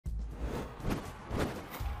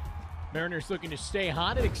Mariners looking to stay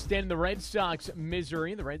hot and extend the Red Sox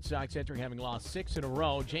misery. The Red Sox entering having lost 6 in a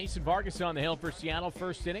row. Jason Vargas on the hill for Seattle.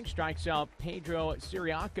 First inning, strikes out Pedro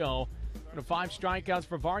Siriaco. 5 strikeouts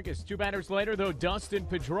for Vargas. 2 batters later, though, Dustin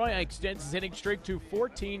Pedroia extends his hitting streak to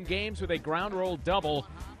 14 games with a ground roll double.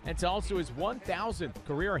 That's also his 1,000th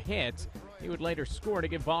career hit. He would later score to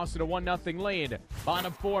give Boston a 1-0 lead.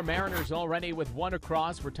 Bottom 4, Mariners already with 1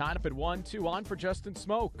 across. We're tied up at 1-2 on for Justin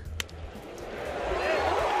Smoke.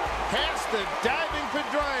 Past the diving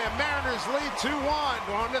Pedroia, Mariners lead 2-1.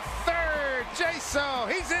 On to third, Jaso,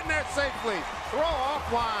 he's in there safely. Throw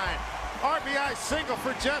offline. RBI single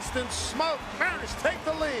for Justin Smoke. Mariners take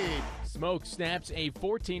the lead. Smoke snaps a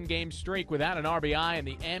 14-game streak without an RBI, and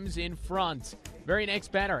the M's in front. Very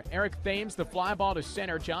next batter, Eric Thames, the fly ball to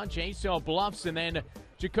center. John Jaso bluffs, and then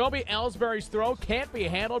Jacoby Ellsbury's throw can't be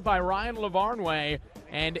handled by Ryan Lavarnway,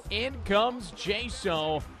 and in comes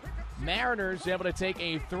Jaso. Mariners able to take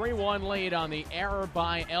a 3-1 lead on the error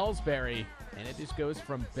by Ellsbury, and it just goes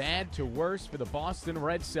from bad to worse for the Boston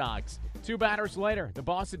Red Sox. 2 batters later, the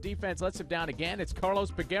Boston defense lets him down again. It's Carlos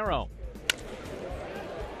Peguero.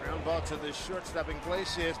 Ground ball to the shortstop,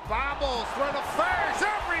 Iglesias bobbles, throw to first,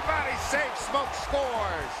 everybody safe, Smoke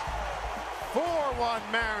scores. 4-1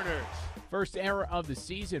 Mariners. First error of the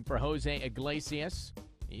season for Jose Iglesias.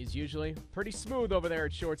 He's usually pretty smooth over there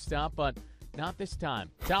at shortstop, but not this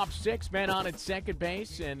time. Top 6 men on at second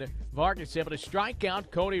base, and Vargas able to strike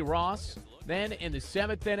out Cody Ross. Then in the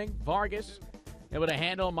 7th inning, Vargas able to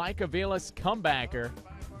handle Mike Avila's comebacker.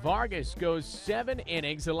 Vargas goes 7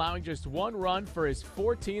 innings, allowing just 1 run for his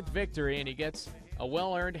 14th victory, and he gets a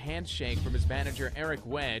well-earned handshake from his manager, Eric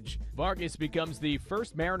Wedge. Vargas becomes the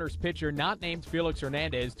first Mariners pitcher not named Felix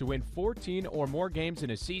Hernandez to win 14 or more games in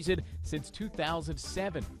a season since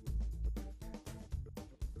 2007.